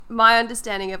my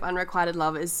understanding of unrequited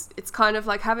love is it's kind of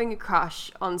like having a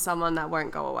crush on someone that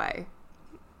won't go away.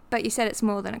 But you said it's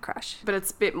more than a crush. But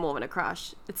it's a bit more than a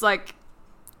crush. It's like...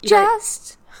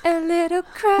 Just a little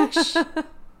crush.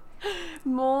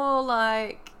 More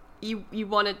like you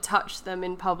want to touch them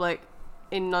in public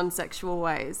in non-sexual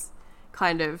ways.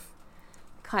 Kind of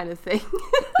thing.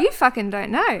 You fucking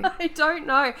don't know. I don't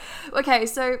know. Okay,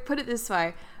 so put it this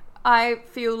way. I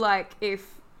feel like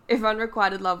if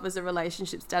unrequited love was a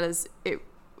relationship status,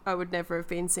 I would never have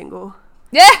been single.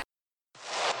 Yeah.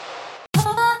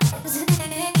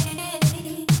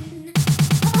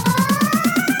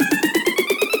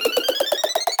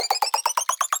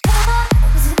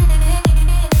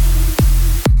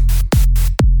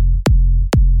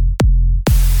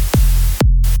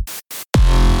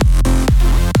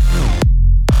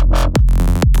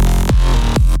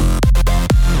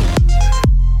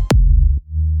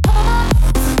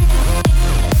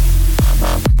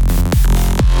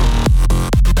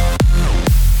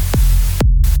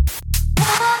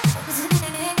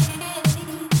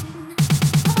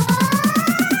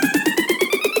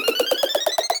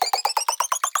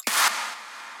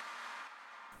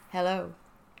 Hello,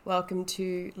 welcome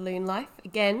to Loon Life.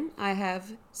 Again, I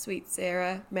have sweet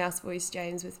Sarah, Mouse Voice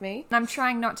James with me. I'm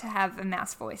trying not to have a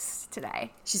mouse voice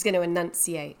today. She's going to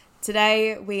enunciate.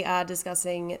 Today we are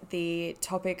discussing the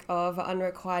topic of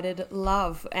unrequited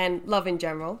love and love in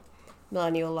general,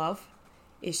 millennial love,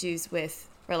 issues with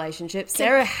relationships.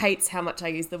 Sarah hates how much I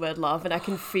use the word love, and I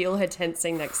can feel her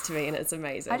tensing next to me, and it's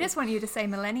amazing. I just want you to say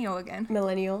millennial again.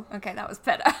 Millennial. Okay, that was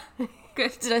better.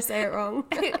 Good. Did I say it wrong?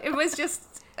 It was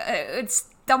just, it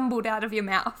stumbled out of your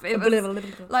mouth. It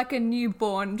was like a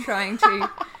newborn trying to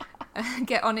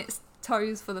get on its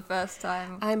toes for the first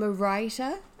time. I'm a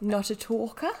writer, not a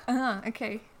talker.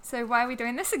 Okay. So why are we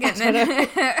doing this again then?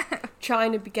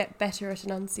 Trying to get better at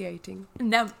enunciating.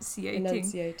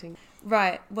 Enunciating.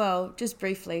 Right, well, just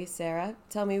briefly, Sarah,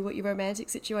 tell me what your romantic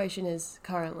situation is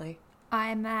currently.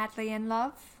 I'm madly in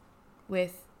love.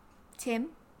 With?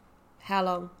 Tim. How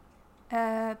long?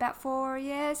 About 4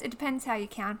 years. It depends how you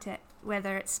count it,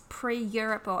 whether it's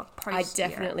pre-Europe or post-Europe. I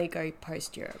definitely go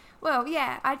post-Europe. Well,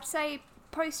 yeah, I'd say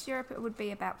post-Europe it would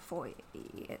be about 4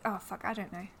 years. Oh, fuck, I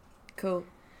don't know. Cool.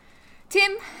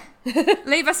 Tim,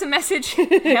 leave us a message.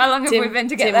 How long have we been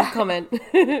together? Tim,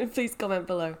 comment. Please comment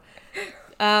below.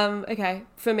 Okay,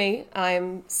 for me,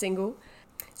 I'm single.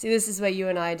 See, this is where you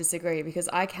and I disagree, because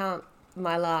I count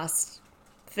my last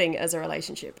thing as a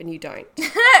relationship and you don't.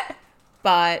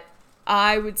 But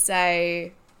I would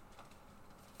say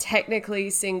technically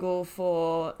single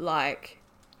for like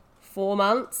 4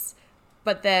 months.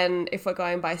 But then if we're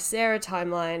going by Sarah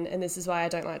timeline, and this is why I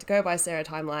don't like to go by Sarah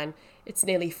timeline, it's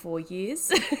nearly 4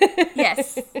 years.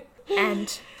 Yes.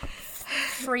 And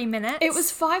 3 minutes. It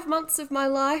was 5 months of my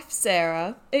life,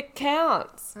 Sarah. It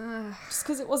counts. Just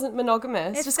because it wasn't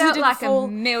monogamous. It just felt it like fall, a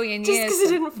million just years. Just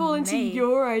because it didn't fall into me.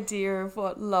 your idea of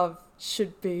what love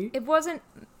should be. It wasn't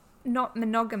not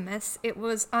monogamous. It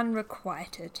was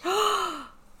unrequited.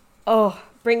 Oh,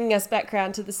 bringing us back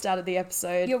round to the start of the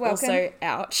episode. You're welcome. Also,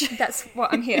 ouch. That's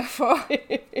what I'm here for.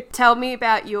 Tell me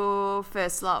about your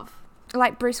first love.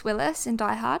 Like Bruce Willis in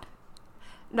Die Hard?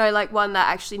 No, like one that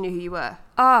actually knew who you were.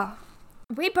 Oh,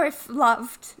 we both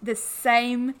loved the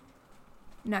same...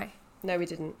 No, we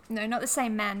didn't. No, not the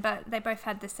same man, but they both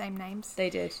had the same names. They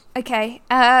did. Okay,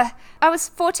 I was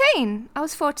 14.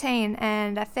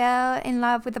 And I fell in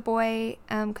love with a boy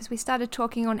because we started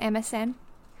talking on MSN.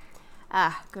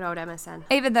 Ah, good old MSN.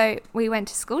 Even though we went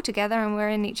to school together and we were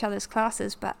in each other's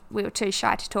classes, but we were too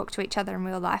shy to talk to each other in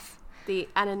real life. The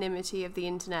anonymity of the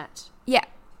internet. Yeah.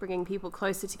 Bringing people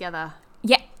closer together.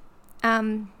 Yeah.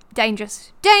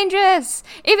 Dangerous. Dangerous!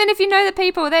 Even if you know the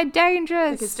people, they're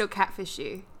dangerous. They can still catfish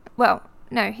you. Well,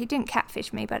 no, he didn't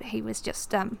catfish me, but he was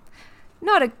just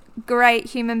not a great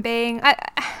human being.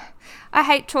 I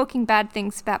hate talking bad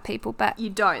things about people, but... You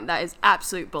don't. That is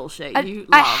absolute bullshit.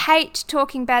 I hate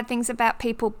talking bad things about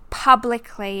people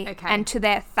publicly and to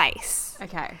their face.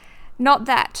 Okay. Not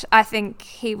that I think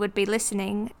he would be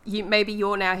listening. Maybe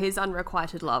you're now his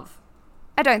unrequited love.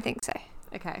 I don't think so.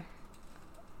 Okay.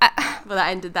 Well,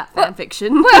 that ended that fan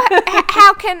fiction. Well,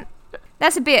 how can...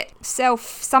 That's a bit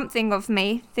self-something of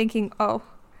me, thinking, oh,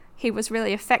 he was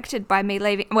really affected by me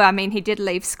leaving... Well, I mean, he did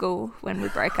leave school when we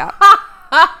broke up.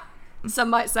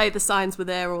 Some might say the signs were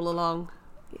there all along.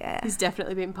 Yeah. He's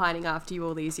definitely been pining after you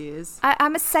all these years.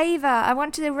 I'm a saver. I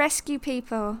want to rescue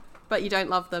people. But you don't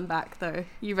love them back, though.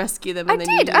 You rescue them I and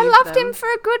then did. you I leave loved them. him for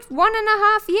a good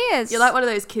 1.5 years. You're like one of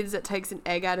those kids that takes an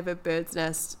egg out of a bird's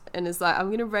nest and is like, I'm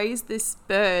going to raise this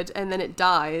bird, and then it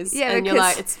dies. Yeah, and you're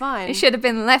because like, it's fine. it should have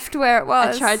been left where it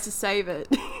was. I tried to save it.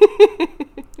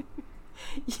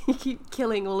 You keep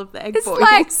killing all of the egg It's boys.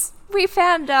 like we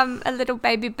found a little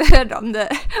baby bird on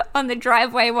the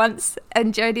driveway once,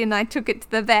 and Jodie and I took it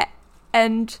to the vet,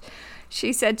 and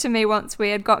she said to me once we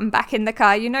had gotten back in the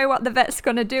car, you know what the vet's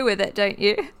going to do with it, don't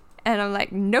you? And I'm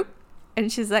like, nope. And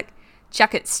she's like,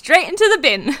 chuck it straight into the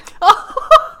bin.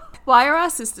 Why are our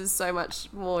sisters so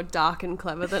much more dark and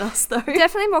clever than us, though?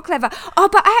 Definitely more clever. Oh,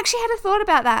 but I actually had a thought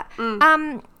about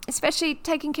that. Especially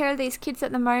taking care of these kids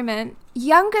at the moment.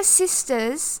 Younger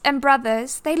sisters and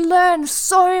brothers, they learn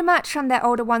so much from their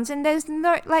older ones, and there's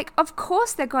no, like, of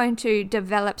course they're going to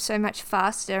develop so much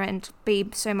faster and be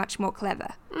so much more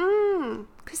clever.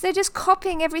 Because they're just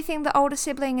copying everything the older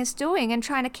sibling is doing and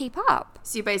trying to keep up.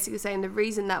 So you're basically saying the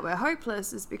reason that we're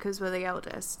hopeless is because we're the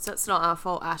eldest. So it's not our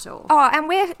fault at all. Oh, and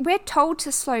we're told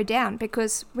to slow down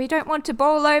because we don't want to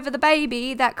bowl over the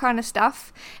baby, that kind of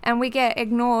stuff. And we get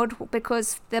ignored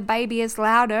because the baby is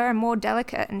louder and more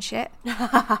delicate and shit.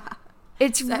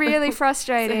 It's really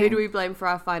frustrating. So who do we blame for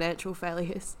our financial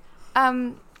failures?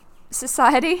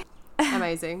 Society.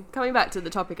 Amazing. Coming back to the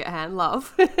topic at hand,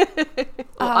 love.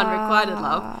 Or unrequited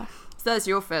love. So that's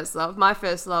your first love. My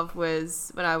first love was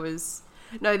when I was...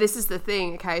 No, this is the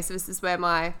thing, okay? So this is where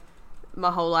my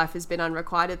whole life has been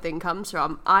unrequited thing comes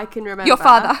from. I can remember... Your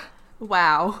father.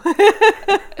 Wow.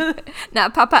 No,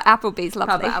 Papa Appleby's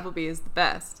lovely. Papa Appleby is the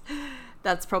best.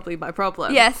 That's probably my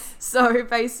problem. Yes. So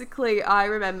basically, I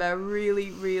remember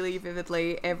really, really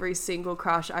vividly every single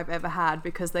crush I've ever had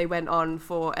because they went on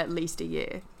for at least a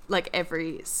year. Like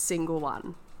every single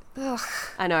one. Ugh.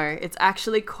 I know. It's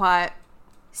actually quite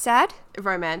Sad?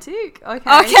 romantic.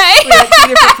 Okay. Okay. We went to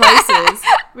different places.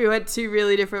 We went to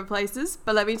really different places.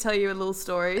 But let me tell you a little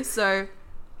story. So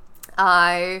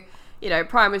I...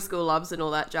 primary school loves and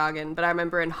all that jargon, but I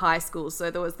remember in high school,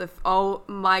 so there was oh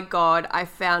my God, I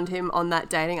found him on that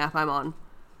dating app I'm on.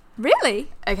 Really?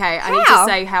 Okay, I need How?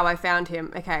 to say how I found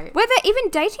him. Okay. Were there even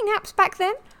dating apps back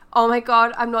then? Oh my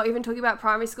God, I'm not even talking about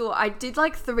primary school. I did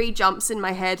like 3 jumps in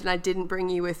my head and I didn't bring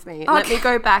you with me. Let me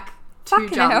go back 2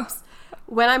 Fucking hell. jumps.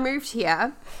 When I moved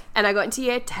here and I got into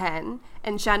year 10,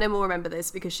 and Shannon will remember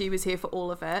this because she was here for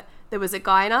all of it, there was a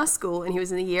guy in our school and he was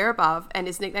in the year above and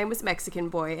his nickname was Mexican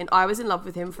Boy and I was in love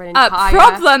with him for an entire...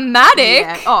 Problematic?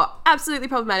 Yeah. Oh, absolutely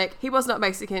problematic. He was not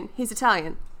Mexican. He's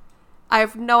Italian. I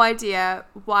have no idea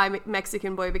why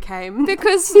Mexican Boy became...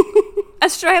 Because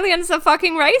Australians are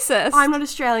fucking racist. I'm not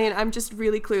Australian. I'm just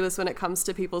really clueless when it comes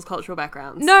to people's cultural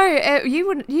backgrounds. No,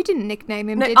 you didn't nickname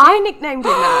him, No, did you? I nicknamed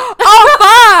him that.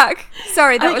 Oh, fuck!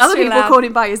 Sorry, I that think was other too people loud. called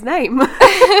him by his name.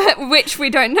 Which we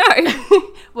don't know.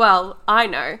 Well, I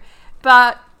know.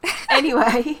 But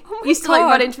anyway, used to like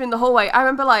God. run into him in the hallway. I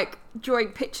remember like drawing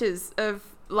pictures of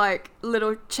like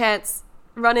little chance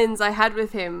run-ins I had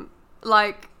with him,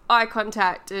 like eye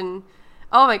contact, and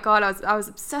oh my God, I was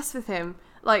obsessed with him.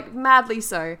 Like madly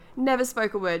so. Never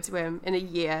spoke a word to him in a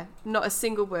year. Not a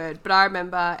single word. But I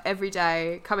remember every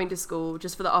day coming to school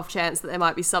just for the off chance that there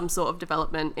might be some sort of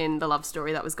development in the love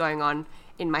story that was going on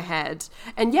in my head.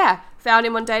 And yeah, found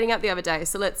him on dating app the other day.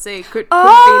 So let's see. Could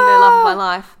have been the love of my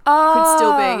life. Could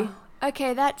still be.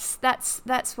 Okay,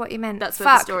 that's what you meant. That's where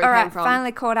the story all right, came from.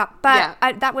 finally caught up. But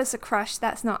Yeah. that was a crush.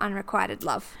 That's not unrequited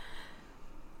love.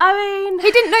 I mean,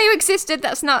 He didn't know you existed.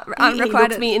 That's not he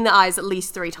unrequited. looked me in the eyes at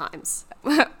least 3 times.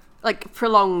 Like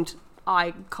prolonged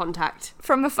eye contact.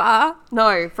 From afar.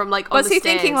 No, from like on Was the he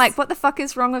stairs. thinking like, what the fuck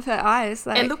is wrong with her eyes?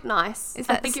 Like, It looked nice. is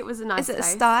I that think it was a nice Is it a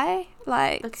face. sty?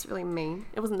 Like, That's really mean.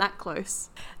 It wasn't that close.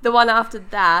 The one after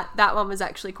that one was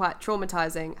actually quite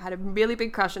traumatizing. I had a really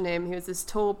big crush on him. He was this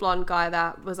tall blonde guy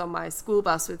that was on my school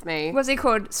bus with me. was he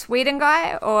called Sweden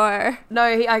guy or No,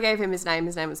 I gave him his name.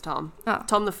 His name was Tom. Oh.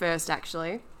 Tom the First,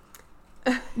 actually.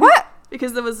 what?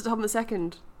 Because there was a Tom the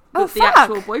Second. Oh, the fuck.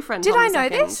 actual boyfriend. Did Tom I the know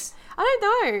Second. this? I don't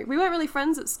know. We weren't really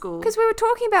friends at school. Because we were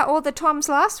talking about all the Toms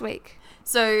last week.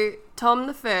 So Tom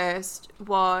the First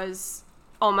was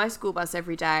on my school bus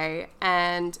every day,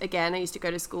 and again I used to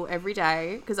go to school every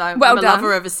day because I'm Well a done.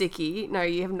 lover of a sickie. No,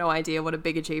 you have no idea what a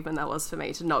big achievement that was for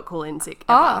me to not call in sick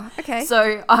ever. Oh, okay.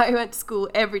 So I went to school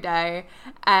every day,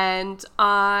 and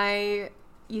I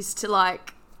used to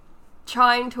like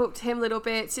try and talk to him little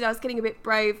bits. I was getting a bit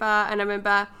braver, and I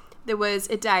remember there was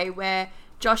a day where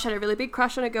Josh had a really big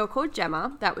crush on a girl called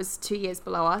Gemma that was 2 years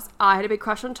below us. I had a big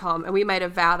crush on Tom, and we made a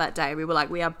vow that day. We were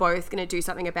like, we are both going to do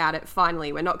something about it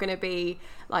finally. We're not going to be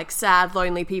like sad,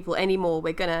 lonely people anymore.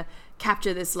 We're going to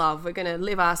capture this love. We're going to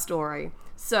live our story.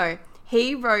 So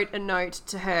he wrote a note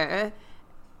to her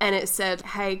and it said,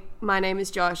 hey, my name is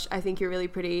Josh. I think you're really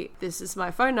pretty. This is my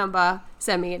phone number.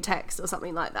 Send me a text or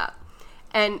something like that.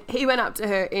 And he went up to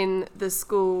her in the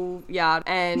schoolyard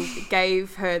and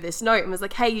gave her this note and was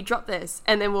like, hey, you dropped this,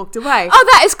 and then walked away. Oh,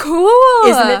 that is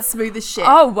cool. Isn't it smooth as shit?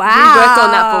 Oh, wow. We worked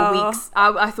on that for weeks.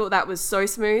 I thought that was so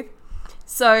smooth.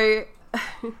 So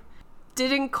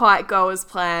didn't quite go as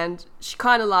planned. She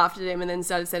kind of laughed at him and then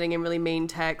started sending him really mean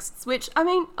texts, which, I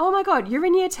mean, oh my God, you're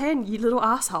in year 10, you little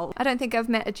asshole. I don't think I've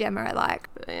met a Gemma I like.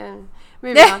 Yeah.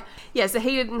 Moving on. Yeah, so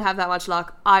he didn't have that much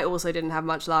luck. I also didn't have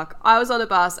much luck. I was on a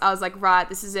bus. I was like, right,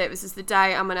 this is it. This is the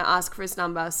day I'm going to ask for his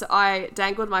number. So I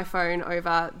dangled my phone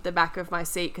over the back of my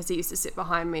seat because he used to sit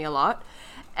behind me a lot.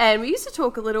 And we used to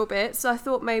talk a little bit. So I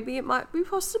thought maybe it might be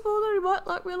possible that he might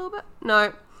like me a little bit.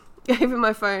 No. Gave him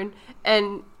my phone.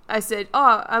 And I said,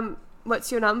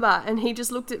 what's your number? And he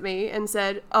just looked at me and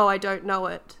said, oh, I don't know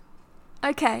it.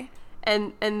 Okay.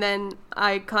 And then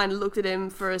I kind of looked at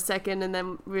him for a second and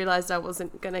then realised I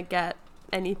wasn't going to get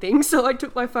anything. So I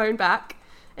took my phone back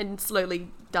and slowly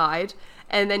died.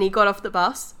 And then he got off the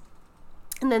bus.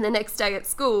 And then the next day at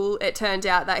school, it turned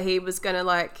out that he was going to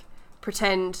like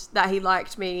pretend that he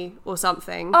liked me or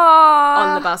something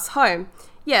on the bus home.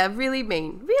 Yeah, really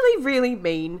mean. Really, really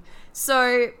mean.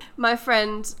 So my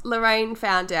friend Lorraine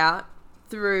found out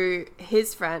through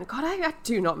his friend. God, I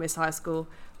do not miss high school.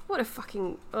 What a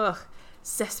fucking,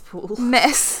 cesspool.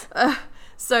 Mess.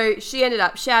 So she ended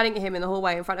up shouting at him in the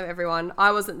hallway in front of everyone.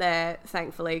 I wasn't there,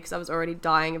 thankfully, because I was already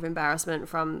dying of embarrassment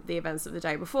from the events of the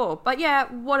day before. But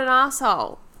yeah, what an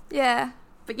asshole. Yeah.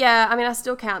 But yeah, I mean, I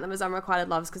still count them as unrequited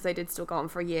loves because they did still go on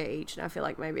for a year each. And I feel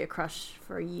like maybe a crush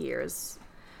for a year is...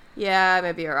 Yeah,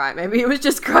 maybe you're right. Maybe it was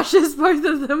just crushes, both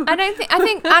of them. I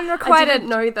think unrequited... I didn't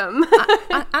know them.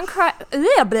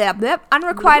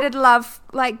 Unrequited love,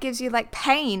 like, gives you, like,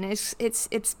 pain. It's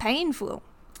painful.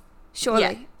 Surely.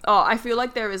 Yeah. Oh, I feel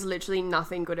like there is literally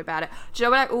nothing good about it. Do you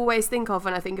know what I always think of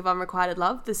when I think of unrequited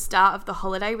love? The start of The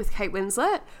Holiday with Kate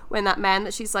Winslet, when that man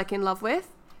that she's, like, in love with,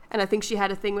 and I think she had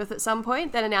a thing with at some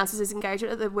point, then announces his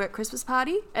engagement at the work Christmas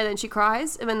party, and then she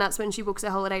cries, and then that's when she books her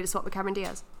holiday to swap with Cameron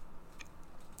Diaz.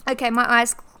 Okay, my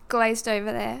eyes glazed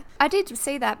over there. I did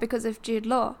see that because of Jude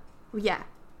Law. Yeah.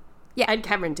 Yeah. And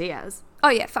Cameron Diaz. Oh,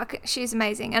 yeah, fuck it. She's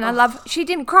amazing. And I love... She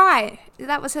didn't cry.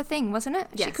 That was her thing, wasn't it?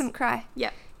 Yes. She couldn't cry. Yeah.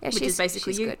 Yeah, which is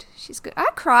basically she's you. Good. She's good. I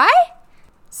cry?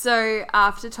 So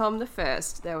after Tom the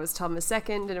First, there was Tom the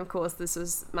Second, and of course this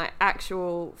was my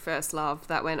actual first love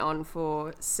that went on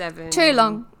for 7 Too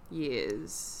long.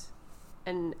 years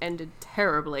and ended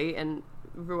terribly and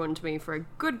ruined me for a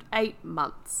good 8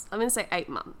 months. I'm going to say 8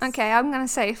 months. Okay, I'm going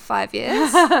to say 5 years.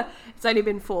 It's only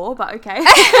been 4, but okay.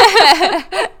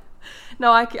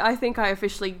 No, I think I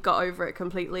officially got over it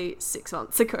completely 6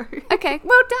 months ago. Okay,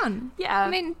 well done. Yeah. I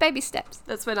mean, baby steps.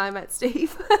 That's when I met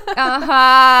Steve.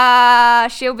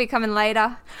 She'll be coming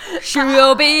later.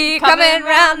 She'll be coming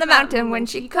round the mountain when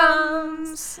she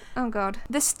comes. Oh, God.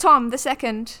 This Tom the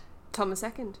Second. Tom the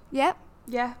Second. Yep.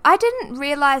 Yeah. I didn't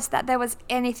realise that there was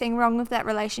anything wrong with that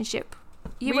relationship.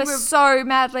 You We were were- so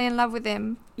madly in love with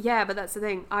him. Yeah, but that's the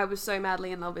thing. I was so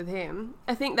madly in love with him.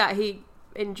 I think that he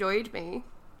enjoyed me.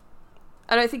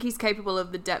 I don't think he's capable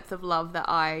of the depth of love that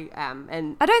I am.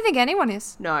 And I don't think anyone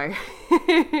is. no.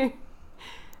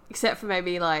 Except for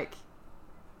maybe like...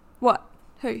 What?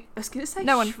 Who? I was going to say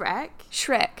No one. Shrek.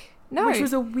 Shrek. No. Which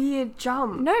was a weird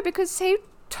jump. No, because he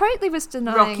totally was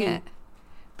denying Rocky. it.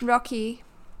 Rocky.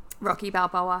 Rocky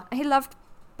Balboa. He loved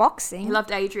boxing. He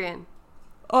loved Adrian.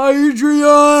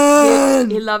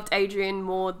 Adrian! He loved Adrian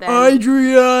more than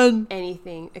Adrian!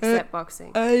 anything except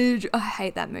boxing. I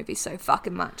hate that movie so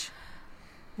fucking much.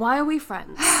 Why are we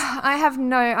friends? I have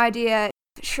no idea.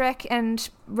 Shrek and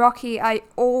Rocky are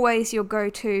always your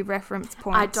go-to reference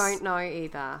points. I don't know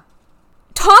either.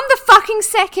 Tom the fucking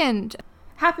Second!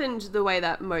 Happened the way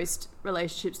that most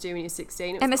relationships do when you're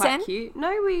 16. It was MSN? quite cute.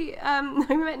 No, we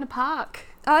met in a park.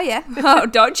 Oh, yeah. Oh,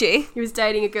 dodgy. He was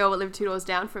dating a girl that lived 2 doors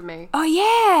down from me. Oh,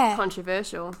 yeah.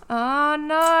 Controversial. Oh,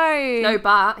 no. No,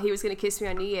 but he was going to kiss me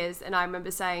on New Year's, and I remember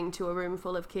saying to a room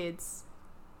full of kids,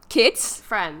 Kids?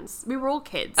 friends. We were all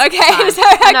kids. Okay, Fine. so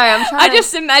No, I'm trying I to-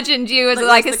 just imagined you as Like,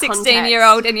 like a what's the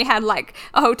 16-year-old and you had like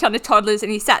a whole ton of toddlers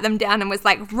and you sat them down and was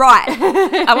like, right,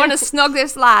 I want to snog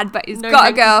this lad, but he's No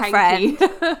got a hanky-panky.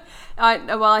 girlfriend.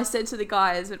 I said to the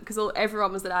guys, because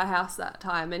everyone was at our house that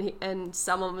time, and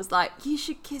someone was like, you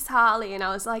should kiss Harley, and I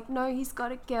was like, no, he's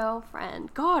got a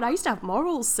girlfriend. God, I used to have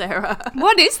morals, Sarah.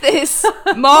 What is this?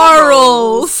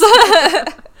 Morals.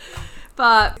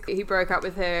 But he broke up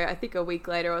with her, I think a week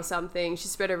later or something. She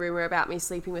spread a rumour about me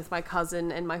sleeping with my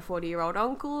cousin and my 40-year-old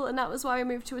uncle, and that was why we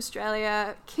moved to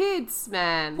Australia. Kids,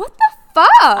 man. What the fuck?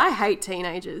 I hate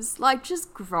teenagers. Like,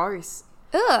 just gross.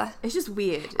 Ugh. It's just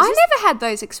weird. I never had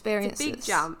those experiences. It's a big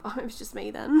jump. Oh, it was just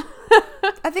me then.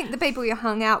 I think the people you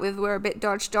hung out with were a bit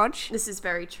dodge. This is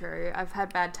very true. I've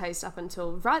had bad taste up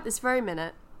until right this very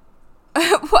minute.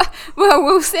 Well,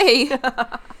 we'll see.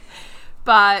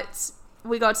 But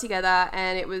we got together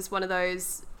and it was one of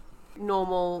those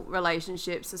normal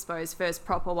relationships, I suppose, first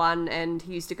proper one, and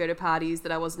he used to go to parties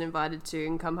that I wasn't invited to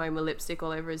and come home with lipstick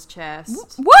all over his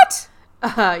chest. What?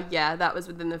 Yeah, that was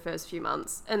within the first few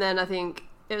months. And then I think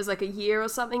it was like a year or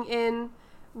something in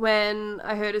when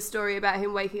I heard a story about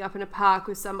him waking up in a park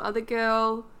with some other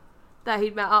girl that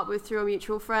he'd met up with through a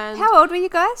mutual friend. How old were you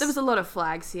guys? There was a lot of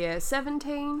flags here.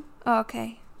 17. Oh,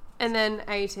 okay. And then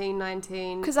 18,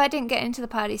 19. Because I didn't get into the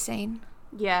party scene.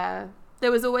 Yeah. There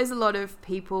was always a lot of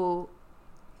people,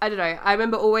 I don't know, I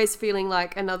remember always feeling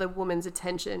like another woman's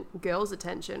attention, girl's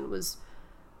attention, was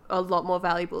a lot more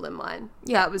valuable than mine.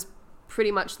 Yeah. That was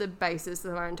pretty much the basis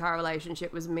of our entire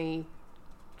relationship, was me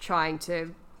trying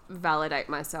to validate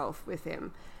myself with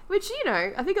him. Which, you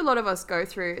know, I think a lot of us go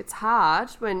through. It's hard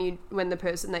when the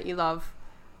person that you love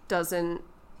doesn't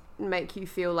make you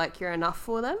feel like you're enough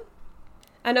for them.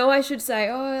 I know I should say,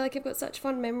 oh, like, I've got such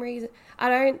fond memories. I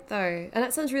don't, though. And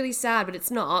that sounds really sad, but it's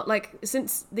not. Like,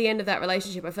 since the end of that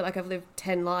relationship, I feel like I've lived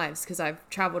 10 lives because I've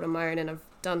travelled on my own and I've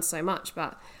done so much.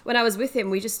 But when I was with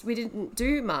him, we didn't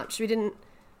do much. We didn't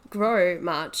grow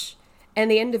much.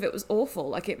 And the end of it was awful.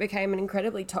 Like, it became an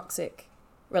incredibly toxic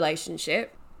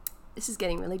relationship. This is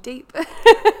getting really deep.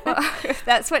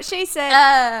 That's what she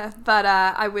said. But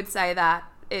I would say that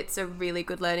it's a really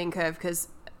good learning curve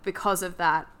because of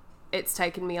that. It's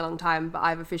taken me a long time, but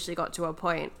I've officially got to a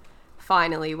point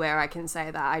finally where I can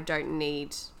say that I don't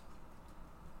need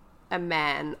a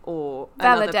man or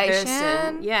another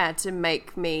person, to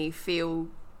make me feel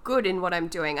good in what I'm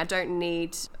doing. I don't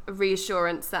need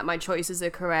reassurance that my choices are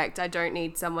correct. I don't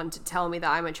need someone to tell me that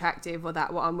I'm attractive or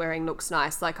that what I'm wearing looks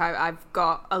nice. Like, I've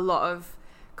got a lot of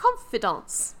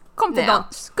confidence.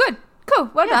 Good.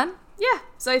 Cool. Well done. Yeah.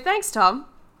 So thanks, Tom,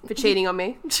 for cheating on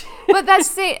me. Well,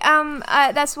 that's it.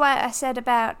 That's why I said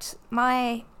about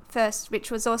my first,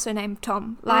 which was also named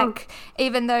Tom. Like,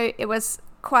 even though it was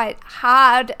quite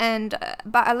hard,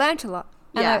 but I learnt a lot.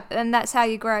 And that's how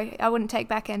you grow. I wouldn't take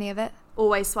back any of it.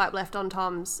 Always swipe left on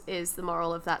Toms is the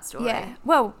moral of that story. Yeah.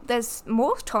 Well, there's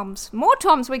more Toms. More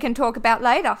Toms we can talk about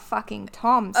later. Fucking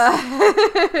Toms.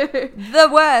 The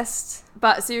worst.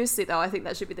 But seriously, though, I think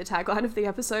that should be the tagline of the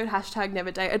episode. #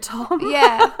 never date a Tom.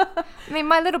 Yeah. I mean,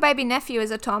 my little baby nephew is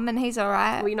a Tom and he's all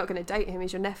right. Well, you're not going to date him.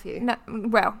 He's your nephew. No.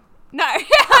 Well, no.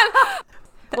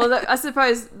 Well, I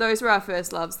suppose those were our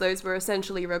first loves. Those were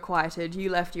essentially requited. You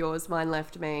left yours, mine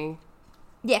left me.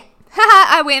 Yeah.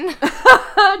 Haha, I win.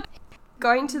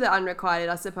 Going to the unrequited,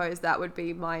 I suppose that would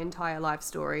be my entire life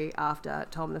story after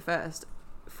Tom the First.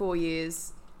 4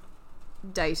 years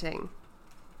dating.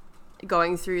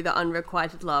 Going through the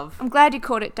unrequited love. I'm glad you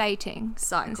called it dating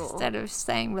cycle instead of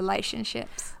saying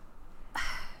relationships.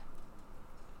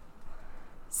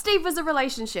 Steve was a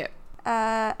relationship.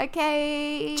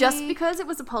 Okay. Just because it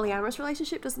was a polyamorous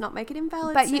relationship does not make it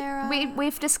invalid, but Sarah.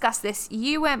 we've discussed this.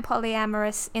 You weren't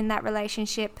polyamorous in that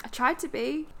relationship. I tried to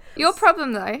be. Your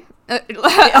problem, though... Oh,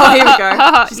 here we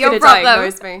go. She's going to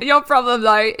diagnose me. Your problem,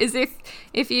 though, is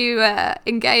if you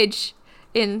engage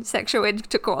in sexual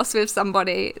intercourse with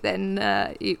somebody,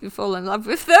 then you fall in love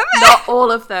with them. Not all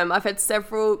of them. I've had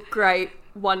several great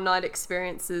one-night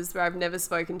experiences where I've never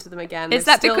spoken to them again. Is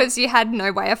that because you had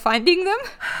no way of finding them?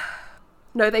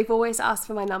 No, they've always asked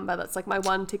for my number. That's like my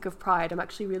one tick of pride. I'm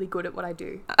actually really good at what I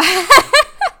do.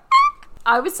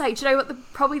 I would say, do you know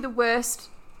what probably the worst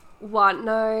one?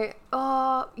 No.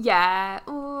 Oh, yeah.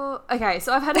 Oh, okay,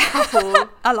 so I've had a couple.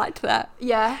 I liked that.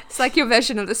 Yeah. It's like your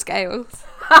version of the scales.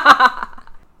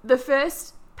 The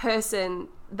first person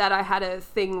that I had a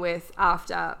thing with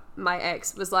after my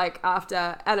ex was like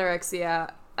after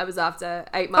anorexia. I was after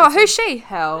 8 months. Oh, who's she?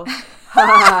 Hell.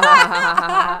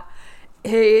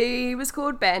 He was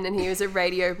called Ben and he was a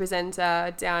radio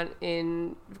presenter down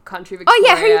in country Victoria. Oh,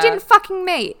 yeah, who you didn't fucking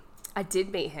meet? I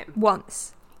did meet him.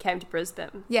 Once. He came to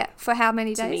Brisbane. Yeah, for how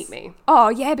many days? To meet me. Oh,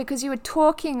 yeah, because you were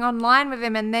talking online with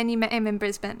him and then you met him in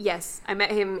Brisbane. Yes, I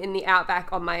met him in the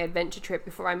outback on my adventure trip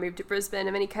before I moved to Brisbane,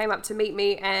 and then he came up to meet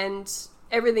me and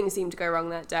everything seemed to go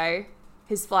wrong that day.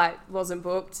 His flight wasn't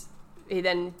booked. He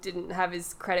then didn't have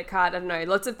his credit card. I don't know.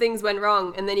 Lots of things went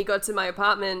wrong. And then he got to my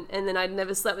apartment and then I'd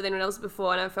never slept with anyone else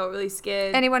before and I felt really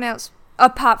scared. Anyone else?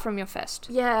 Apart from your first?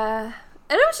 Yeah.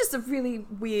 And it was just a really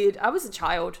weird... I was a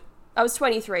child. I was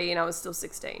 23 and I was still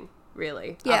 16,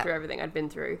 really, after everything I'd been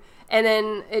through. And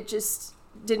then it just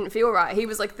didn't feel right. He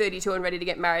was like 32 and ready to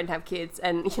get married and have kids.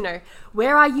 And, you know,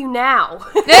 where are you now?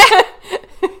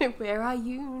 Where are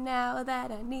you now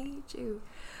that I need you?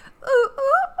 Ooh,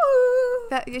 ooh, ooh.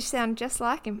 That you sound just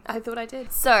like him. I thought I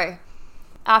did. So,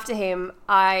 after him,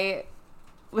 I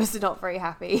was not very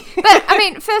happy. But, I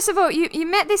mean, first of all, you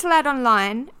met this lad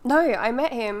online. No, I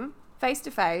met him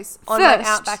face-to-face on my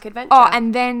Outback adventure. Oh,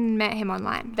 and then met him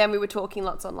online. Then we were talking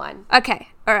lots online. Okay,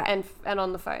 all right. And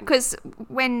on the phone. Because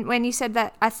when you said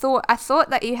that, I thought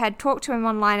that you had talked to him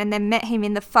online and then met him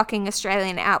in the fucking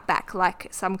Australian Outback, like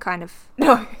some kind of...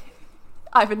 No.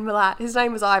 Ivan Milat. His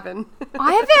name was Ivan.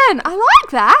 Ivan! I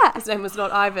like that! His name was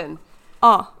not Ivan.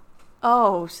 Oh.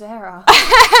 Oh, Sarah.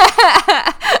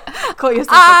 Call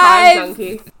yourself a crime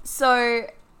junkie. So...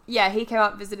 yeah, he came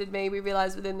up, visited me. We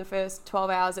realised within the first 12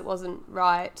 hours it wasn't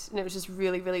right. And it was just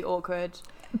really, really awkward.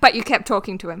 But you kept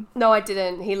talking to him? No, I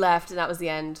didn't. He left and that was the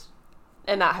end.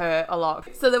 And that hurt a lot.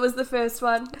 So there was the first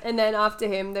one. And then after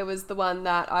him, there was the one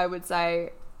that I would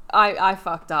say, I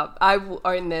fucked up. I will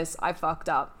own this. I fucked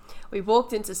up. We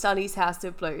walked into Sonny's House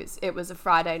of Blues. It was a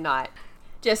Friday night.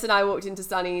 Jess and I walked into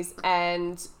Sonny's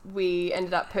and we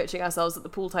ended up perching ourselves at the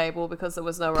pool table because there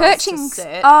was nowhere else to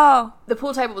sit. Oh. The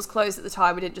pool table was closed at the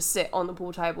time. We didn't just sit on the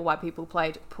pool table while people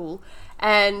played pool.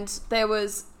 And there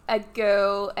was a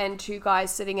girl and two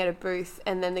guys sitting at a booth,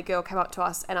 and then the girl came up to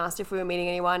us and asked if we were meeting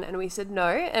anyone, and we said no,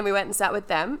 and we went and sat with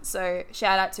them. So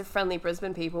shout out to friendly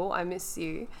Brisbane people. I miss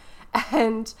you.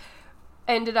 And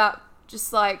ended up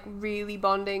just like really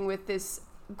bonding with this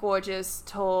gorgeous,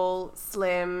 tall,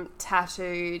 slim,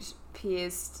 tattooed,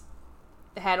 pierced,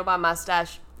 handlebar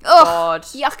mustache. Ugh, God.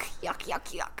 yuck, yuck,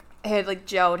 yuck, yuck. He had like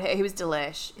gelled hair. He was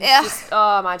delish. He was Ugh. just,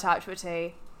 oh, my type to a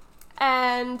T.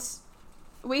 And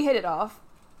we hit it off.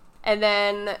 And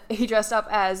then he dressed up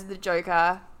as the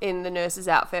Joker in the nurse's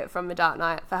outfit from The Dark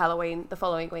Knight for Halloween the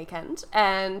following weekend.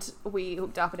 And we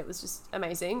hooked up and it was just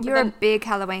amazing. You're a big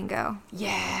Halloween girl.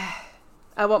 Yeah.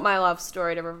 I want my love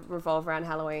story to revolve around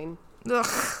Halloween.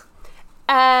 Ugh.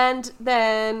 And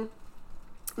then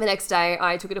the next day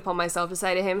I took it upon myself to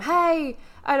say to him, hey,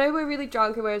 I know we're really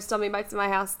drunk and we're stumbling back to my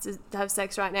house to have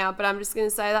sex right now, but I'm just going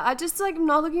to say that I just like I'm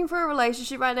not looking for a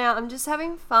relationship right now. I'm just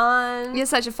having fun. You're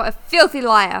such a filthy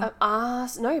liar.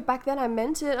 No, back then I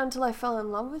meant it until I fell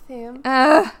in love with him.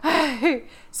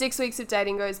 6 weeks of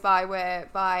dating goes by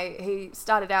whereby he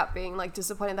started out being like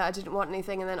disappointed that I didn't want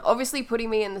anything, and then obviously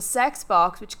putting me in the sex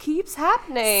box, which keeps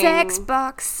happening. Sex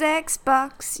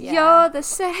box, Yeah. you're the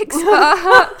sex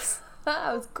box.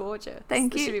 That was gorgeous.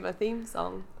 Thank This you. should be my theme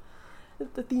song.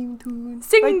 The theme tune.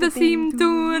 Sing Write the theme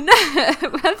tune.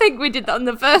 I think we did that on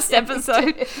the first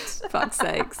episode. Fuck's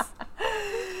sakes.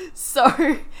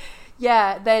 So,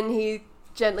 yeah, then he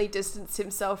gently distanced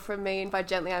himself from me, and by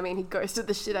gently I mean he ghosted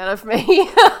the shit out of me.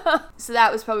 So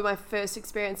that was probably my first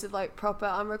experience of like proper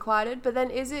unrequited. But then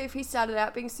is it if he started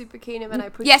out being super keen and then I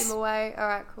pushed him away?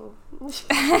 Alright, cool.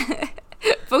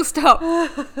 Full stop.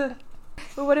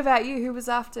 Well, what about you? Who was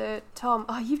after Tom?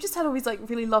 Oh, you've just had all these like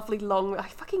really lovely long... I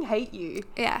fucking hate you.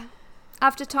 Yeah.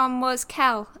 After Tom was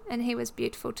Cal, and he was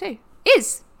beautiful too.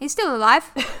 He's still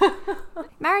alive.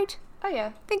 Married. Oh yeah,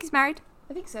 I think he's married.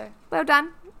 I think so. Well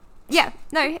done. Yeah,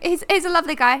 no, he's a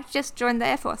lovely guy. Just joined the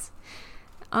Air Force.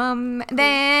 Cool.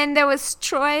 Then there was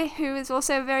Troy, who is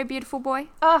also a very beautiful boy.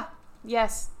 Ah,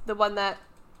 yes, the one that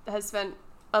has spent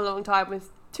a long time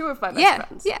with two of my best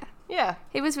friends. Yeah. Yeah.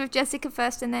 He was with Jessica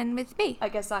first and then with me. I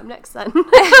guess I'm next then.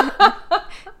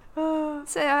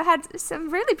 So I had some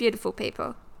really beautiful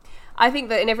people. I think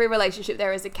that in every relationship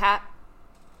there is a cat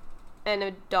and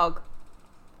a dog.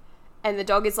 And the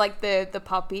dog is like the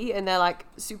puppy, and they're like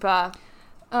super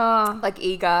like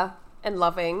eager and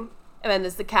loving. And then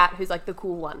there's the cat who's like the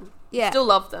cool one. Yeah. Still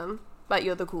love them, but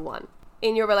you're the cool one.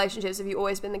 In your relationships, have you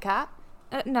always been the cat?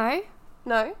 No.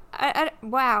 No?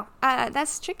 Wow.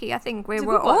 That's tricky. I think It's a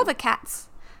we're good all one. the cats.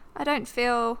 I don't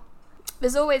feel...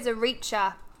 There's always a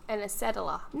reacher and a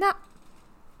settler. No.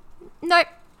 Nope.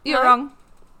 You're No? wrong.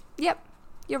 Yep.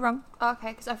 You're wrong.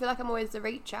 Okay, because I feel like I'm always the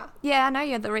reacher. Yeah, I know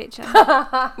you're the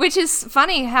reacher. Which is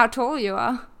funny how tall you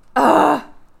are. I'm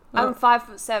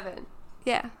 5'7".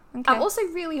 Yeah. Okay. I'm also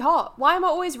really hot. Why am I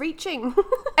always reaching?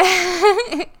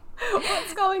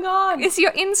 What's going on? It's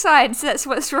your insides that's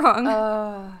what's wrong.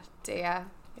 Oh, dear.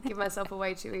 I give myself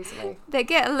away too easily. They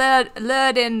get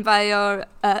lured in by your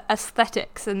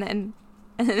aesthetics, and then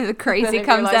the crazy Then I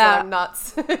comes realise that out. I'm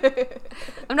nuts.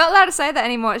 I'm not allowed to say that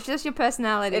anymore. It's just your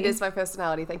personality. It is my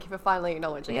personality. Thank you for finally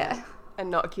acknowledging Yeah. it. And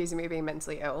not accusing me of being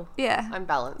mentally ill. Yeah. I'm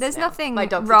balanced There's now. nothing My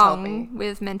doctor told me. wrong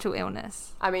with mental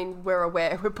illness. I mean, we're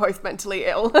aware we're both mentally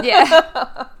ill.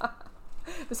 Yeah.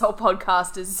 This whole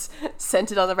podcast is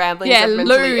centered on the ramblings Yeah, of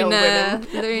mentally ill Loon,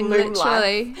 women. Loon life.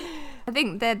 literally. I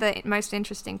think they're the most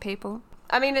interesting people.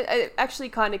 I mean, it actually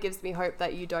kind of gives me hope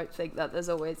that you don't think that there's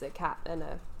always a cat and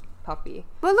a puppy.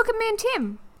 Well, look at me and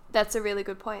Tim. That's a really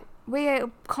good point.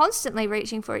 We're constantly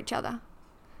reaching for each other.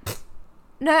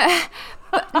 No, that...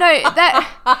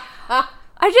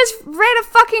 I just read a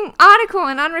fucking article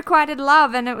in Unrequited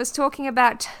Love, and it was talking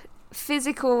about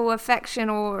physical affection,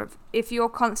 or if you're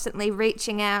constantly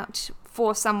reaching out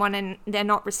for someone and they're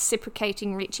not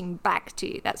reciprocating, reaching back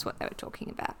to you. That's what they were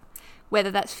talking about. Whether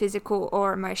that's physical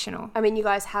or emotional. I mean, you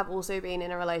guys have also been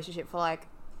in a relationship for like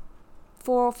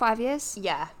 4 or 5 years?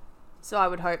 Yeah. So I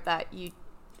would hope that you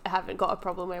haven't got a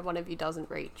problem where one of you doesn't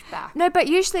reach back. No, but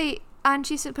usually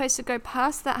aren't you supposed to go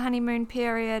past that honeymoon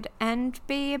period and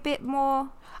be a bit more...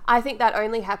 I think that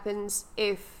only happens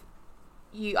if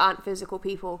you aren't physical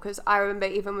people, because I remember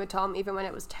even with Tom, even when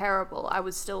it was terrible, I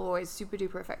was still always super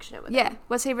duper affectionate with him. Yeah.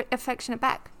 Was he affectionate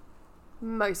back?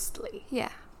 Mostly. Yeah.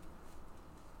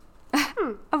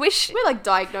 I wish... We're like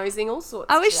diagnosing all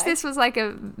sorts I wish today. this was like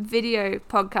a video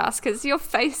podcast, because your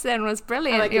face then was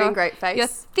brilliant. I'm like doing great face. You're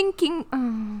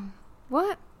thinking...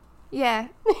 what? Yeah.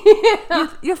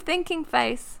 Your thinking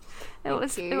face.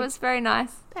 Thank you. It was very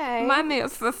nice. Thanks. Remind me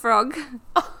of a frog.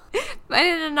 But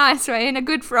in a nice way, in a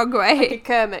good frog way. Like a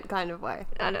Kermit kind of way.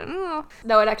 I don't know.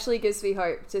 No, it actually gives me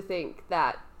hope to think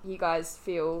that you guys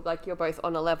feel like you're both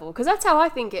on a level, because that's how I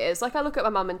think it is. Like, I look at my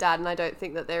mum and dad and I don't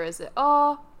think that there is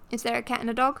Is there a cat and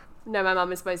a dog? no, my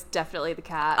mum is most definitely the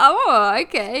cat. Oh,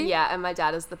 okay. Yeah, and my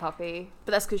dad is the puppy.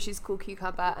 But that's because she's cool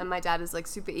cucumber, and my dad is like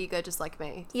super eager, just like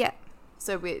me. Yeah.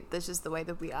 So that's just the way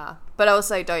that we are. But I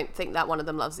also don't think that one of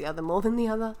them loves the other more than the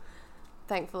other,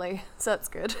 thankfully. So that's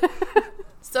good.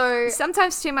 So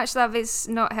Sometimes too much love is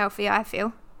not healthy, I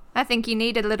feel. I think you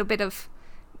need a little bit of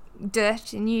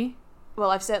dirt in you.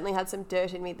 well, I've certainly had some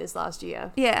dirt in me this last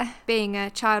year. Yeah. Being a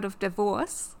child of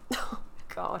divorce.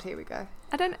 God, here we go.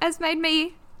 Has made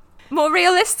me more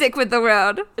realistic with the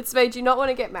world. It's made you not want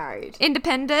to get married.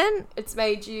 Independent. It's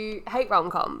made you hate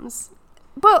rom-coms.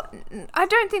 Well, I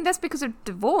don't think that's because of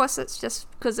divorce. It's just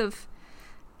because of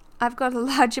I've got a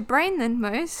larger brain than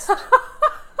most.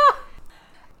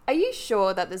 Are you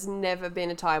sure that there's never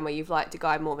been a time where you've liked a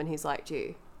guy more than he's liked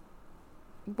you?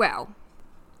 Well,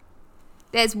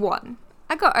 there's one.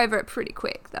 I got over it pretty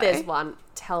quick, though. There's one.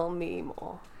 Tell me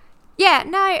more. Yeah,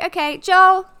 no, okay.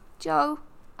 Joel. The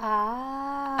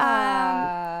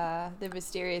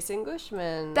mysterious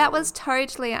Englishman. That was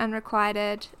totally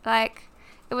unrequited. Like,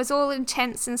 it was all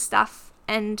intense and stuff,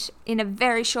 and in a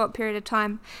very short period of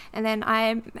time. And then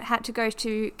I had to go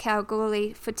to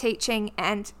Kalgoorlie for teaching,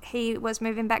 and he was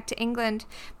moving back to England.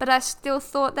 But I still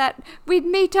thought that we'd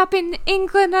meet up in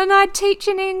England and I'd teach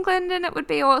in England and it would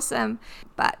be awesome.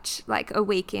 But like a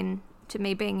week in to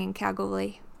me being in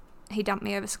Kalgoorlie, he dumped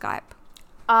me over Skype.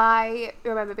 I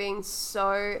remember being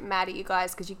so mad at you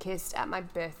guys because you kissed at my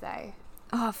birthday.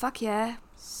 Oh, fuck yeah.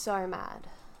 So mad.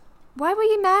 Why were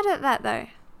you mad at that, though?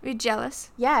 Were you jealous?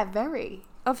 Yeah, very.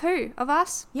 Of who? Of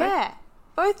us? Yeah,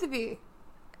 both of you.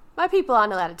 My people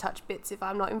aren't allowed to touch bits if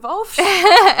I'm not involved. You're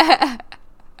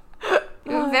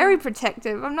very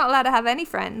protective. I'm not allowed to have any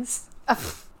friends.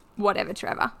 Whatever,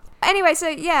 Trevor. Anyway, so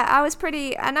yeah, I was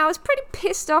pretty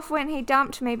pissed off when he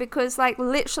dumped me because, like,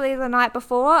 literally the night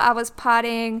before, I was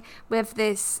partying with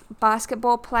this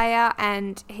basketball player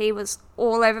and he was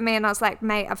all over me and I was like,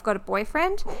 mate, I've got a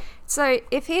boyfriend. So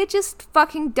if he had just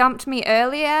fucking dumped me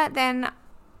earlier, then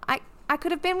I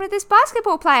could have been with this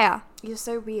basketball player. You're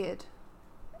so weird.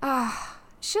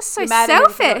 It's just so You're mad at him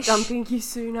for not selfish. dumping you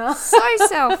sooner. So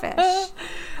selfish.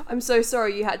 I'm so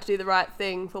sorry you had to do the right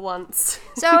thing for once.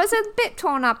 So I was a bit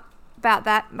torn up about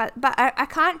that, but I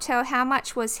can't tell how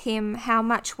much was him, how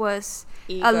much was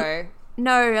Ego.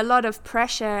 a lot of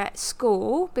pressure at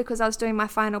school because I was doing my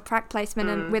final prac placement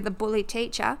and with a bully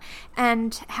teacher,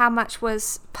 and how much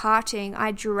was partying.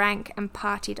 I drank and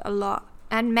partied a lot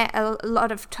and met a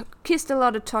lot of kissed a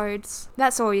lot of toads.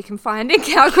 That's all you can find in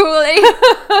Kalgoorlie.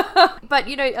 But,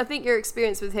 you know, I think your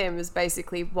experience with him is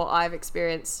basically what I've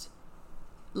experienced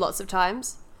lots of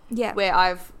times. Yeah. Where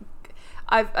I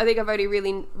think I've only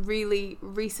really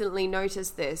recently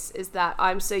noticed this, is that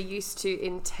I'm so used to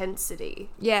intensity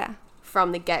Yeah.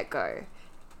 from the get-go.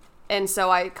 And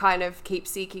so I kind of keep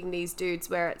seeking these dudes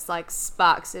where it's like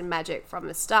sparks and magic from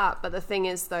the start. But the thing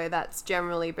is, though, that's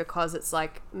generally because it's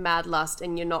like mad lust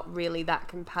and you're not really that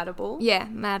compatible. Yeah,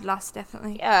 mad lust,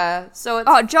 definitely. Yeah. So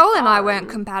it's Joel and I fun. weren't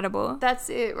compatible. That's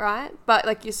it, right? But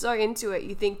like you're so into it,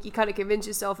 you think you kind of convince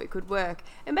yourself it could work.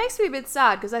 It makes me a bit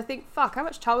sad because I think, fuck, how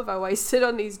much time have I wasted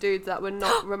on these dudes that were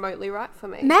not remotely right for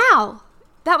me? Mal!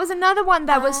 That was another one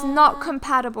that was not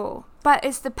compatible, but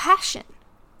it's the passion.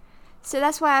 So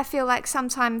that's why I feel like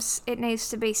sometimes it needs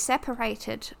to be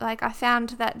separated. Like I found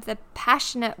that the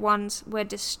passionate ones were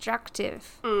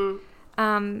destructive. Like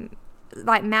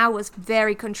Mal was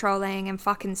very controlling and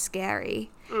fucking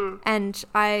scary. And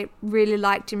I really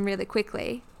liked him really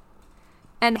quickly.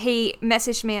 And he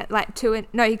messaged me at like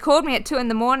he called me at 2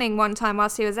 a.m. one time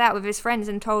whilst he was out with his friends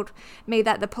and told me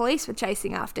that the police were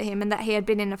chasing after him and that he had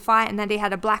been in a fight and that he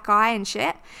had a black eye and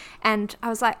shit. And I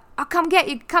was like, I'll come get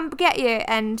you.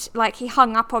 And like he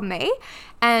hung up on me.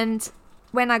 And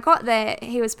when I got there,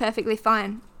 he was perfectly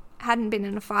fine. Hadn't been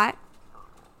in a fight.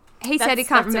 He said he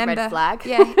can't remember. That's a red flag.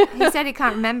 Yeah, he said he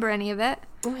can't remember any of it.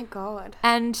 Oh my God.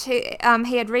 And he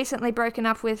had recently broken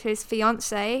up with his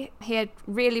fiance. He had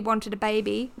really wanted a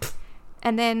baby.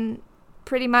 And then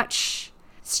pretty much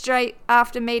straight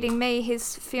after meeting me,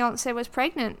 his fiance was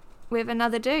pregnant with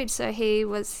another dude. So he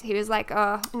was like,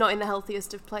 oh. Not in the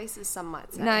healthiest of places, some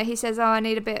might say. No, he says, oh, I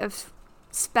need a bit of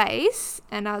space.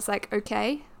 And I was like,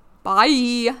 okay,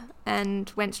 bye.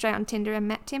 And went straight on Tinder and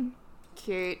met him.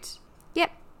 Cute.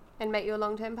 Yep. And met your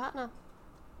long-term partner.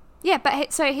 Yeah,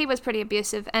 but so he was pretty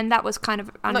abusive, and that was kind of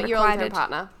unrequited. Not your long-term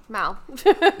partner, Mal.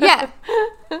 Yeah,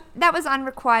 that was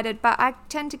unrequited, but I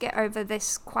tend to get over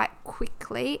this quite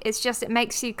quickly. It's just it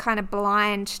makes you kind of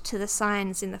blind to the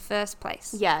signs in the first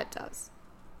place. Yeah, it does.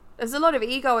 There's a lot of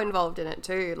ego involved in it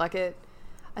too.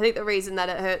 I think the reason that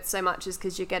it hurts so much is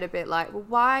because you get a bit like, well,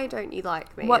 why don't you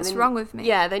like me? What's wrong with me?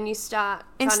 Yeah, then you start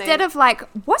instead of like,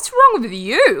 what's wrong with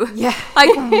you? Yeah.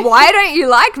 Like, why don't you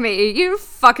like me? You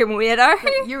fucking weirdo.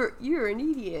 You're an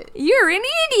idiot. You're an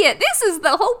idiot. This is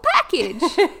the whole package.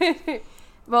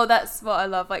 Well, that's what I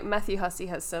love. Like, Matthew Hussey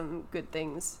has some good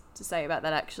things to say about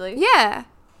that, actually. Yeah.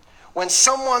 When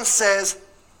someone says,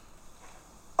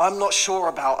 I'm not sure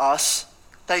about us,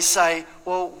 they say,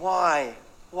 well, why?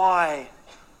 Why?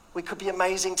 We could be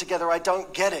amazing together. I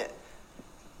don't get it.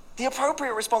 The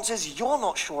appropriate response is, you're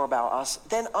not sure about us,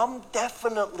 then I'm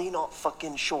definitely not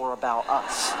fucking sure about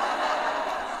us.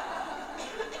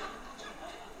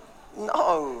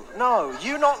 No.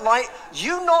 You not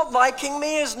liking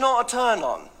me is not a turn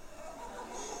on.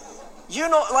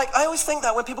 I always think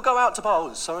that when people go out to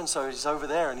bar, so-and-so is over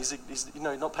there and he's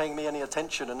not paying me any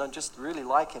attention and I just really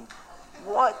like him.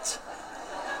 What?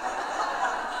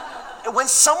 When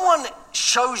someone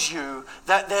shows you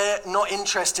that they're not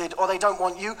interested or they don't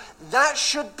want you, that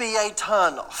should be a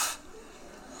turn-off.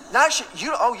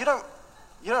 You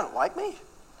don't like me?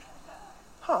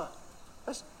 Huh.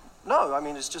 No, I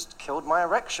mean, it's just killed my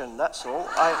erection, that's all.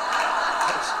 I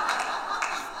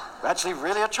was actually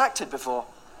really attracted before.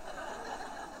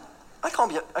 I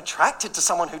can't be attracted to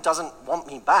someone who doesn't want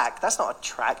me back. That's not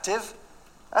attractive.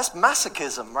 That's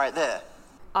masochism right there.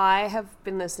 I have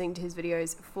been listening to his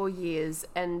videos for years,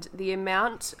 and the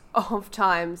amount of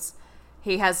times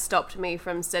he has stopped me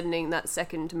from sending that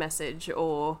second message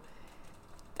or,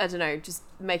 I don't know, just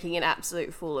making an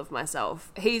absolute fool of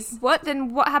myself. What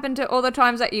happened to all the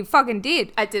times that you fucking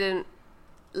did? I didn't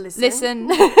listen.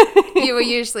 You were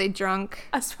usually drunk.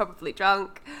 I was probably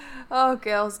drunk. Oh,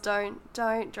 girls, don't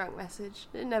drunk message.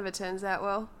 It never turns out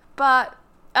well. But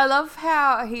I love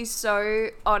how he's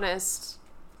so honest,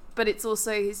 but it's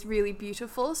also, he's really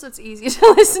beautiful, so it's easier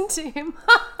to listen to him.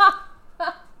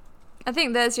 I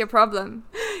think there's your problem.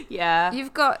 Yeah.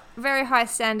 You've got very high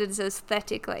standards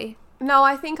aesthetically. No,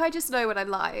 I think I just know what I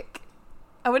like.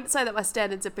 I wouldn't say that my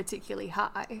standards are particularly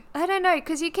high. I don't know,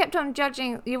 because you kept on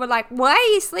judging. You were like, why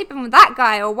are you sleeping with that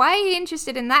guy? Or why are you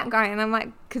interested in that guy? And I'm like,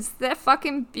 because they're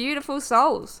fucking beautiful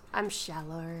souls. I'm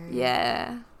shallow.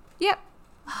 Yeah. Yep.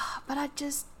 But I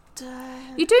just...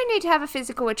 You do need to have a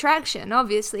physical attraction,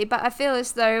 obviously, but I feel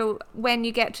as though when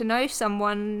you get to know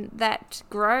someone, that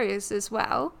grows as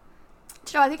well.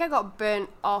 Do you know, I think I got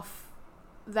burnt off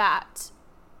that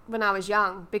when I was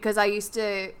young, because I used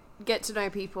to get to know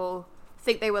people,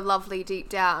 think they were lovely deep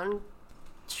down,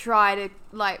 try to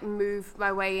like move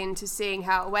my way into seeing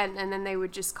how it went, and then they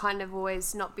would just kind of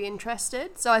always not be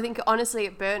interested. So I think honestly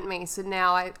it burnt me. So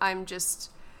now I'm just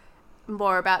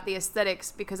more about the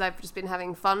aesthetics, because I've just been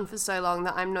having fun for so long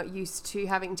that I'm not used to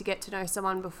having to get to know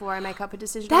someone before I make up a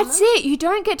decision. That's it. You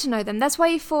don't get to know them. That's why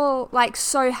you fall like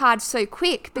so hard so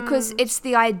quick, because it's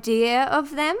the idea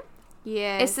of them.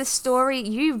 Yeah. It's the story.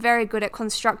 You're very good at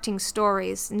constructing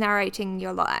stories, narrating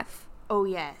your life. Oh,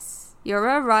 yes. You're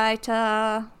a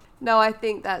writer. No, I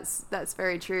think that's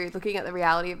very true. Looking at the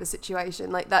reality of the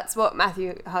situation, like that's what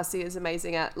Matthew Hussey is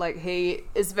amazing at. Like he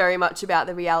is very much about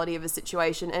the reality of a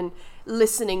situation and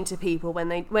listening to people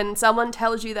when someone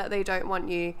tells you that they don't want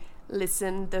you,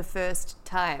 listen the first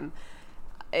time.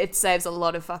 It saves a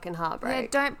lot of fucking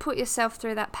heartbreak. Yeah, don't put yourself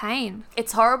through that pain.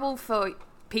 It's horrible for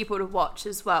people to watch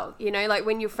as well. You know, like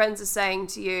when your friends are saying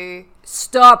to you,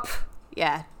 Stop.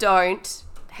 yeah, don't.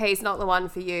 He's not the one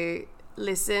for you.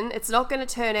 Listen, it's not going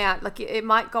to turn out, like it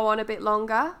might go on a bit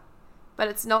longer, but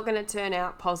it's not going to turn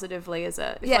out positively, is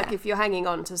it? Yeah. Like if you're hanging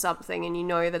on to something and you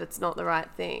know that it's not the right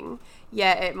thing,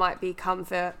 yeah, it might be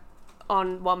comfort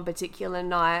on one particular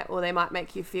night, or they might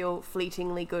make you feel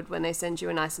fleetingly good when they send you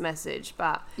a nice message,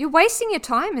 but You're wasting your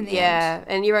time in the end. yeah,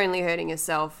 and you're only hurting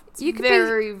yourself. It's You could be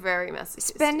very, very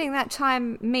masochistic. Spending that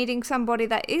time meeting somebody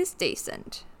that is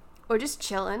decent. Or just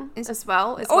chilling as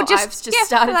well. It's Or what just, I've just yeah,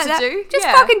 started like to that. do. Just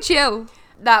Yeah. fucking chill.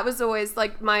 That was always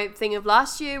like my thing of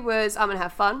last year was I'm going to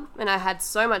have fun. And I had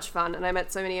so much fun and I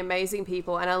met so many amazing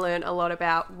people and I learned a lot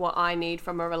about what I need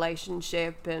from a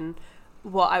relationship and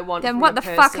what I want Then from what a the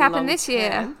person fuck happened long this year?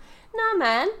 term. Nah,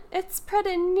 man. It's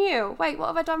pretty new. Wait, what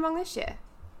have I done wrong this year?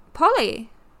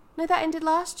 Polly. No, that ended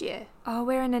last year. Oh,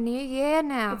 we're in a new year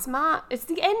now. It's March. It's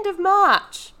the end of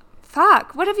March.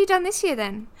 Fuck. What have you done this year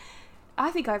then? I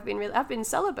think I've been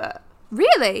celibate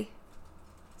Really?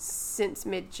 since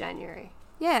mid-January.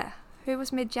 Yeah. Who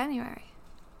was mid-January?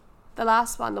 The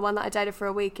last one, the one that I dated for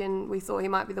a week and we thought he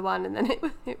might be the one and then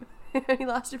it only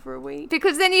lasted for a week.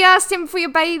 Because then you asked him for your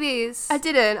babies. I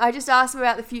didn't. I just asked him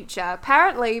about the future.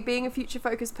 Apparently, being a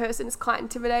future-focused person is quite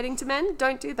intimidating to men.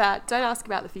 Don't do that. Don't ask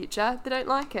about the future. They don't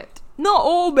like it. Not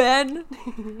all men.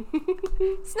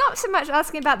 It's not so much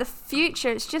asking about the future,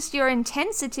 it's just your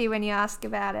intensity when you ask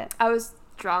about it. I was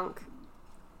drunk.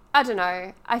 I don't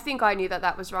know. I think I knew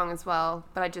that was wrong as well,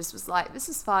 but I just was like, this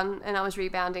is fun. And I was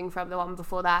rebounding from the one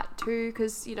before that too,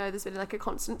 because, you know, there's been like a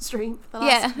constant stream for the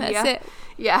last year. That's it.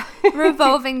 Yeah.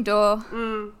 Revolving door.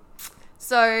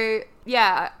 So,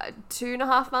 yeah,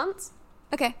 2.5 months.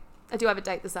 Okay. I do have a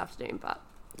date this afternoon, but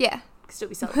Yeah. I can still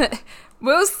be celibate.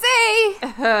 We'll see.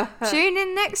 Tune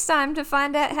in next time to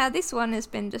find out how this one has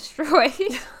been destroyed.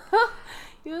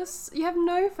 You have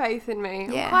no faith in me.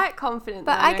 Yeah. I'm quite confident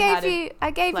But that I know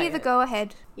how gave play you the it. go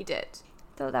ahead. You did.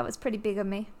 Thought that was pretty big of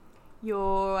me.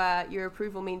 Your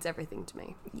approval means everything to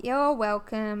me. You're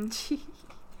welcome.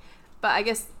 But I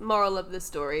guess moral of the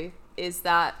story is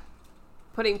that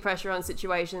putting pressure on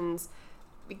situations,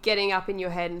 getting up in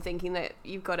your head and thinking that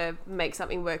you've got to make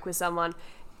something work with someone,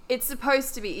 it's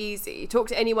supposed to be easy. Talk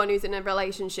to anyone who's in a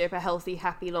relationship, a healthy,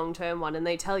 happy, long-term one, and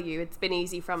they tell you it's been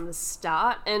easy from the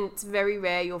start. And it's very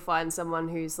rare you'll find someone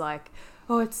who's like,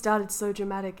 oh, it started so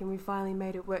dramatic and we finally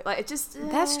made it work. Like, it just...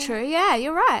 That's true. Yeah,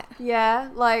 you're right.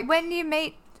 Yeah, like... When you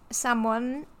meet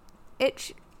someone,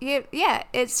 it's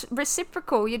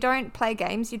reciprocal. You don't play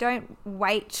games. You don't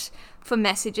wait for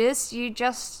messages. You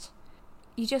just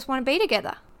want to be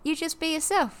together. You just be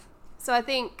yourself. So I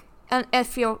think... And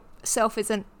if yourself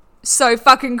isn't so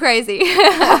fucking crazy.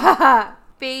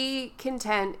 Be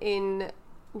content in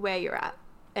where you're at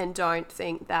and don't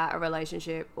think that a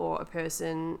relationship or a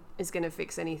person is going to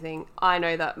fix anything. I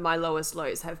know that my lowest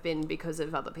lows have been because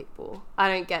of other people. I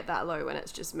don't get that low when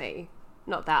it's just me.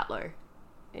 Not that low,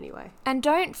 anyway. And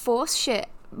don't force shit.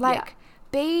 Like,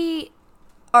 be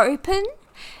open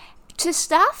to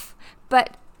stuff,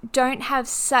 but don't have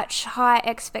such high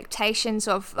expectations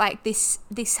of like this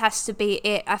has to be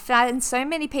it. I find so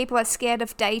many people are scared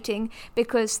of dating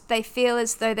because they feel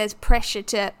as though there's pressure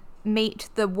to meet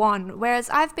the one, whereas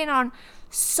I've been on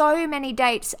so many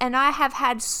dates and I have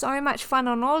had so much fun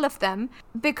on all of them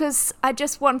because I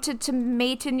just wanted to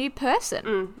meet a new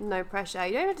person. No pressure.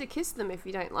 You don't have to kiss them if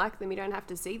you don't like them. You don't have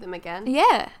to see them again.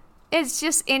 Yeah. It's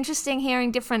just interesting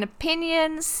hearing different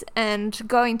opinions and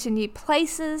going to new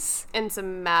places. And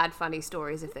some mad funny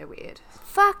stories if they're weird.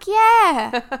 Fuck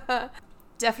yeah.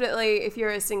 Definitely, if you're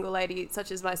a single lady such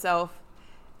as myself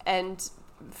and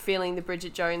feeling the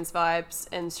Bridget Jones vibes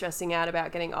and stressing out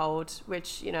about getting old,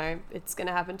 which, you know, it's going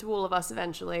to happen to all of us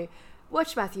eventually,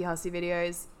 watch Matthew Hussey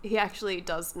videos. He actually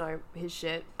does know his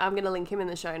shit. I'm going to link him in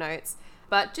the show notes.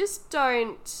 But just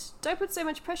don't put so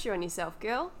much pressure on yourself,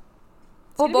 girl.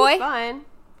 Or It's gonna boy. be fine.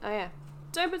 Oh, yeah.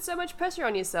 Don't put so much pressure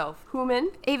on yourself,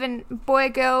 woman. Even boy,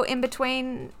 girl, in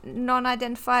between,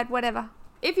 non-identified, whatever.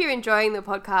 If you're enjoying the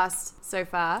podcast so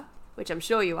far, which I'm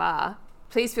sure you are,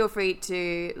 Please feel free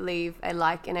to leave a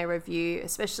like and a review,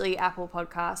 especially Apple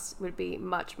Podcasts would be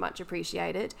much, much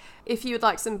appreciated. If you would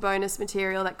like some bonus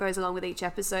material that goes along with each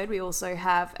episode, we also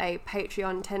have a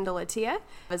Patreon $10 tier.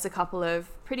 There's a couple of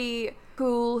pretty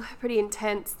cool, pretty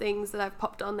intense things that I've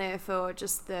popped on there for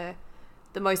just the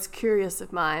most curious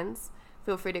of minds.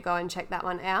 Feel free to go and check that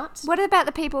one out. What about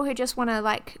the people who just want to,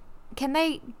 like, can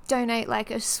they donate like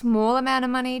a small amount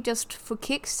of money just for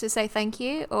kicks to say thank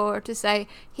you, or to say,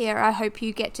 here, I hope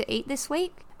you get to eat this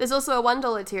week? There's also a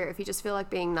 $1 tier if you just feel like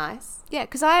being nice. Yeah,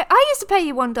 because I used to pay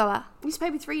you $1. You used to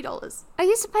pay me $3. I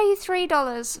used to pay you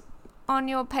 $3 on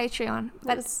your Patreon.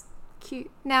 That's cute.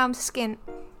 Now I'm skint.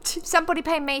 Somebody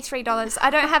pay me $3. I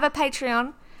don't have a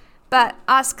Patreon, but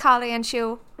ask Carly and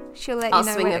she'll let you know where to go. I'll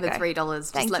swing over $3.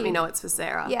 Just Thank let me you. know it's for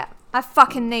Sarah. Yeah, I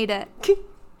fucking need it.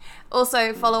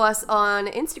 Also, follow us on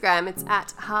Instagram. It's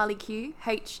at HarleyQ,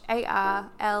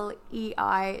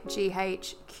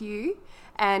 HarleighQ.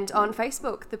 And on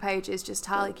Facebook, the page is just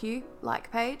HarleyQ,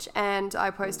 like page. And I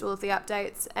post all of the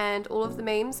updates and all of the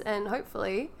memes. And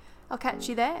hopefully, I'll catch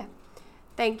you there.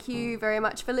 Thank you very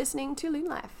much for listening to Loon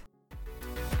Life.